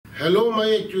Hello my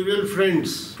actuarial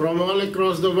friends from all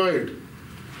across the world.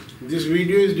 This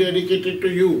video is dedicated to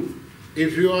you.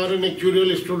 If you are an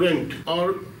actuarial student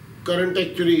or current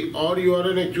actuary, or you are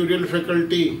an actuarial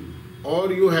faculty,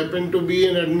 or you happen to be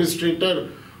an administrator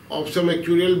of some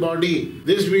actuarial body,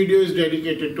 this video is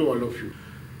dedicated to all of you.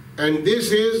 And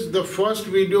this is the first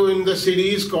video in the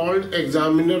series called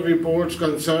Examiner Reports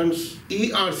Concerns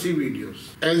ERC videos.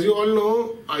 As you all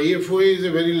know, IFoA is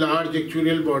a very large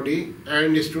actuarial body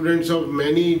and students of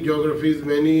many geographies,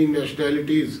 many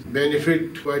nationalities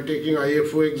benefit by taking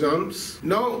IFoA exams.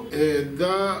 Now,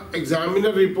 the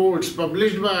examiner reports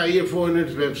published by IFoA on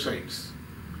its websites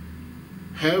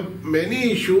have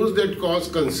many issues that cause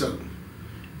concern.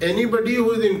 Anybody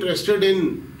who is interested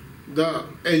in the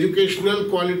educational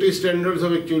quality standards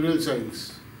of actuarial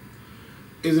science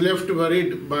is left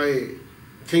worried by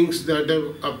things that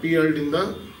have appeared in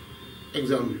the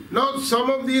exam. Now, some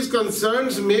of these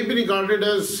concerns may be regarded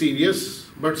as serious,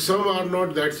 but some are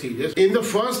not that serious. In the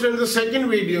first and the second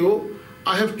video,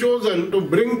 I have chosen to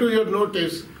bring to your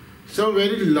notice some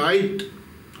very light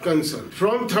concerns.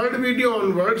 From third video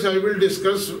onwards, I will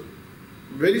discuss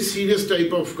very serious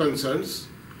type of concerns.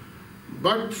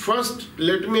 But first,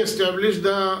 let me establish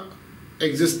the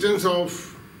existence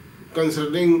of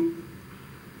concerning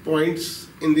points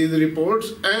in these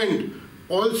reports and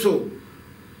also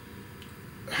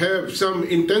have some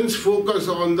intense focus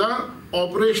on the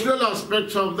operational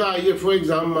aspects of the IFoA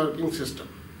exam marking system.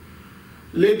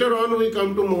 Later on, we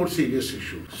come to more serious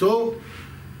issues. So,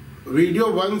 video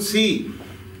 1C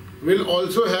will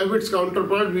also have its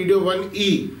counterpart, video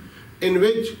 1E, in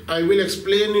which I will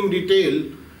explain in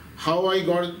detail how I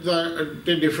got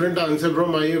the different answer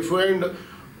from IFoA and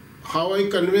how I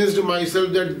convinced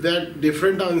myself that that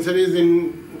different answer is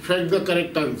in fact the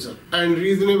correct answer. And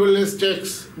reasonableness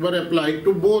checks were applied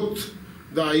to both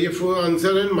the IFoA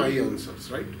answer and my answers,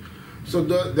 right? So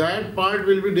that part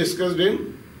will be discussed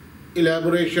in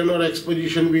elaboration or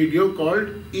exposition video called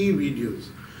E videos.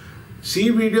 C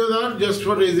videos are just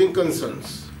for raising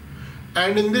concerns.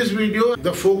 And in this video,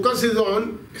 the focus is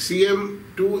on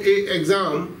CM2A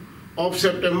exam of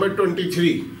September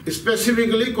 23,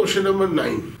 specifically question number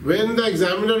 9. When the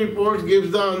examiner report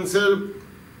gives the answer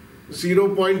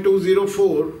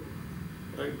 0.204,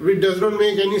 right, which does not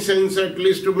make any sense, at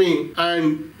least to me,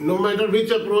 and no matter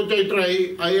which approach I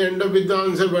try, I end up with the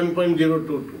answer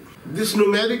 1.022. This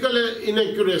numerical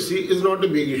inaccuracy is not a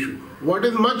big issue. What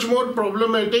is much more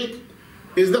problematic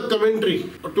is the commentary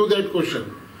to that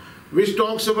question, which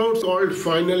talks about called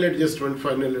final adjustment.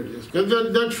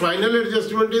 That final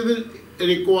adjustment is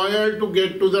required to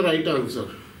get to the right answer.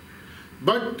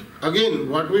 But again,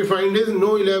 what we find is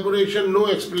no elaboration, no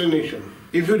explanation.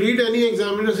 If you read any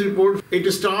examiner's report,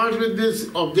 it starts with this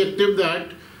objective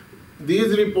that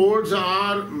these reports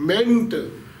are meant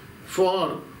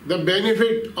for the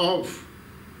benefit of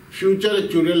future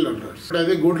actuarial learners as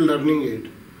a good learning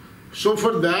aid. So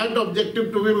for that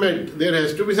objective to be met, there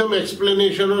has to be some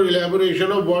explanation or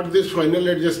elaboration of what this final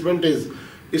adjustment is,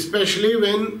 especially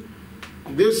when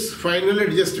this final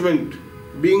adjustment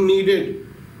being needed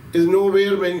is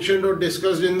nowhere mentioned or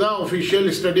discussed in the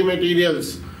official study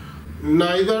materials.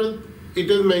 Neither it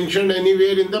is mentioned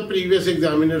anywhere in the previous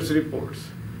examiner's reports.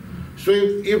 So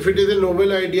if it is a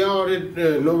novel idea or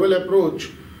a novel approach,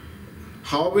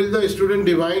 how will the student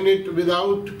divine it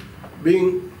without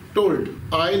being told?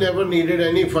 I never needed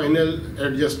any final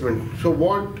adjustment. So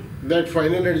what that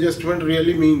final adjustment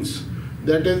really means,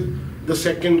 that is the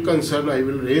second concern I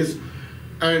will raise.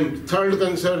 And third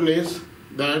concern is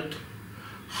that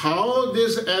how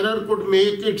this error could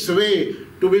make its way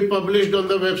to be published on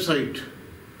the website.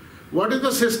 What is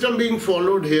the system being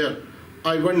followed here?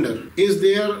 I wonder. Is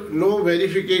there no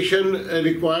verification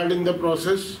required in the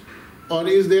process? Or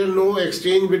is there no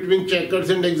exchange between checkers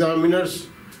and examiners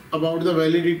about the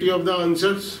validity of the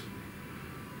answers?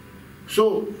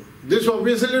 So this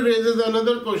obviously raises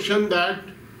another question, that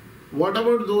what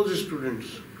about those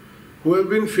students who have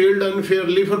been failed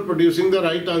unfairly for producing the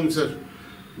right answer?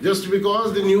 Just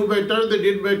because they knew better, they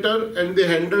did better, and they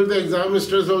handled the exam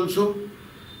stress also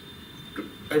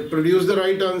and produced the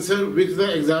right answer, which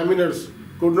the examiners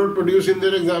could not produce in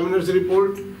their examiner's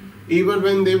report, even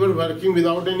when they were working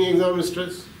without any exam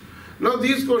stress. Now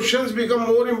these questions become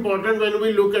more important when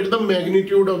we look at the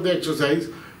magnitude of the exercise.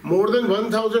 More than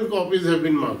 1,000 copies have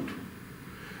been marked.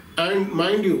 And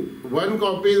mind you, one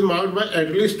copy is marked by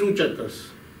at least 2 checkers.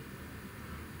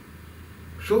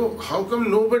 So how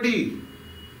come nobody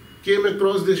came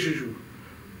across this issue?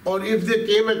 Or if they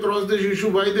came across this issue,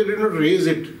 why they did not raise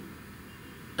it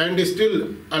and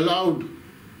still allowed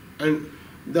and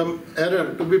the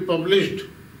error to be published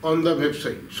on the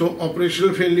website. So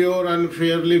operational failure,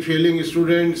 unfairly failing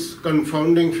students,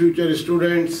 confounding future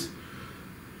students,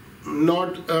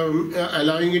 not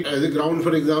allowing it as a ground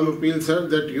for exam appeal, sir,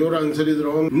 that your answer is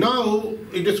wrong. Now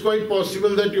it is quite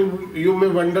possible that you may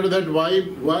wonder that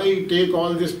why take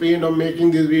all this pain of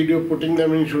making this video, putting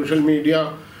them in social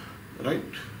media, right?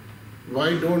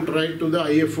 Why don't write to the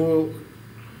IFoA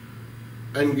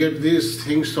and get these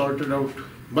things sorted out?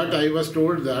 But I was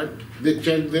told that they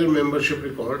checked their membership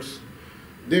records.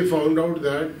 They found out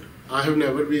that I have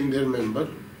never been their member.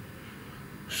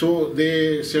 So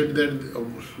they said that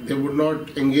they would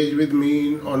not engage with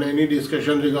me on any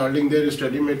discussion regarding their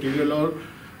study material or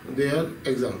their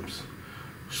exams.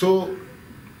 So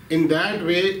in that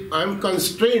way, I am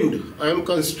constrained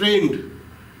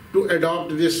to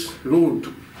adopt this route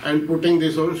and putting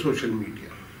this on social media.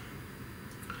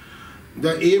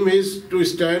 The aim is to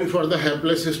stand for the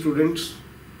helpless students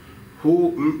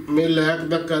who may lack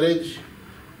the courage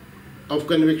of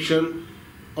conviction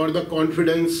or the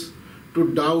confidence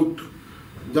to doubt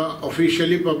the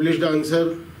officially published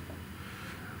answer,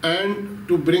 and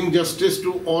to bring justice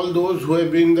to all those who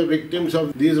have been the victims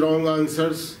of these wrong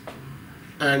answers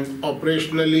and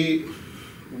operationally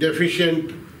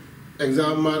deficient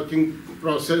exam marking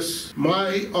process.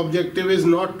 My objective is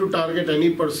not to target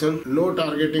any person, no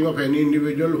targeting of any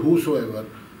individual whosoever.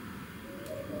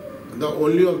 The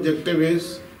only objective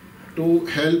is to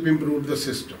help improve the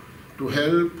system, to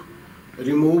help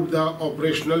remove the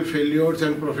operational failures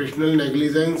and professional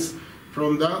negligence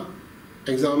from the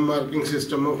exam marking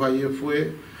system of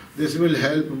IFoA. This will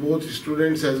help both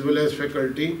students as well as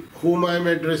faculty, whom I am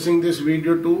addressing this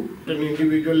video to at an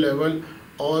individual level,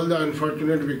 all the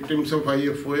unfortunate victims of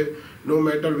IFoA, no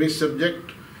matter which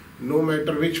subject, no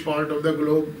matter which part of the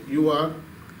globe you are,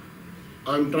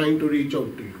 I am trying to reach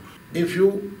out to you. If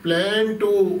you plan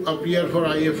to appear for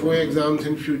IFoA exams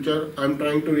in future, I am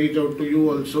trying to reach out to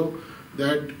you also,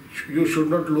 that you should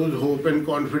not lose hope and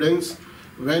confidence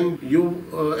when you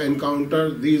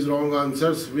encounter these wrong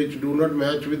answers which do not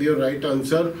match with your right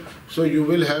answer. So you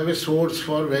will have a source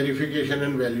for verification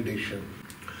and validation.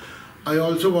 I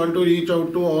also want to reach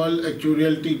out to all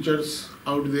actuarial teachers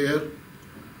out there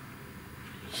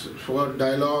for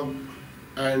dialogue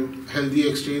and healthy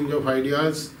exchange of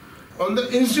ideas. On the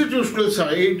institutional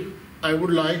side, I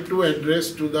would like to address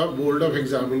to the Board of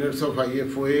Examiners of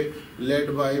IFoA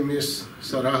led by Ms.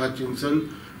 Sarah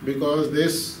Hutchinson, because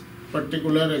this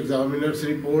particular examiner's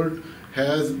report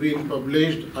has been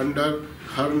published under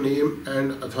her name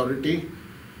and authority.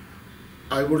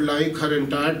 I would like her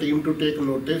entire team to take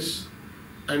notice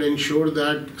and ensure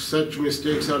that such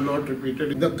mistakes are not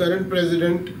repeated. The current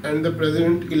president and the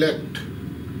president-elect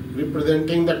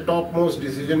representing the topmost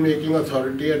decision-making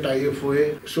authority at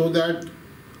IFoA, so that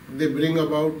they bring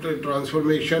about a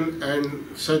transformation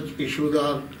and such issues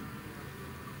are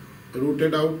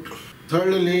rooted out.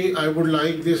 Thirdly, I would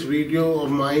like this video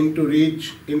of mine to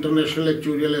reach International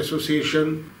Actuarial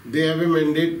Association. They have a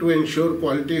mandate to ensure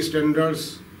quality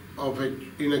standards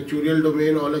in actuarial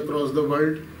domain all across the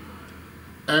world,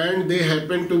 and they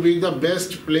happen to be the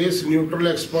best placed neutral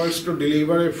experts to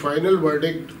deliver a final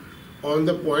verdict on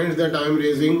the points that I am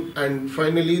raising. And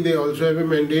finally, they also have a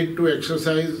mandate to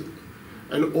exercise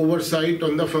an oversight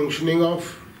on the functioning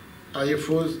of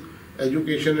IFoA's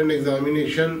education and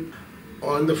examination.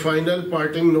 On the final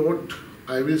parting note,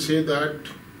 I will say that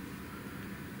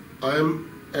I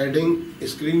am adding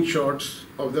screenshots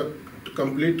of the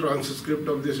complete transcript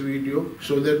of this video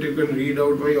so that you can read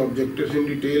out my objectives in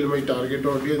detail, my target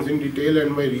audience in detail,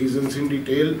 and my reasons in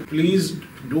detail. Please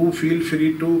do feel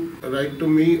free to write to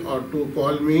me or to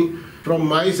call me. From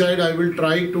my side, I will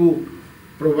try to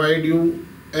provide you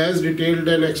as detailed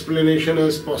an explanation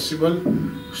as possible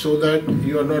so that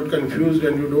you are not confused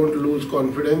and you don't lose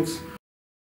confidence.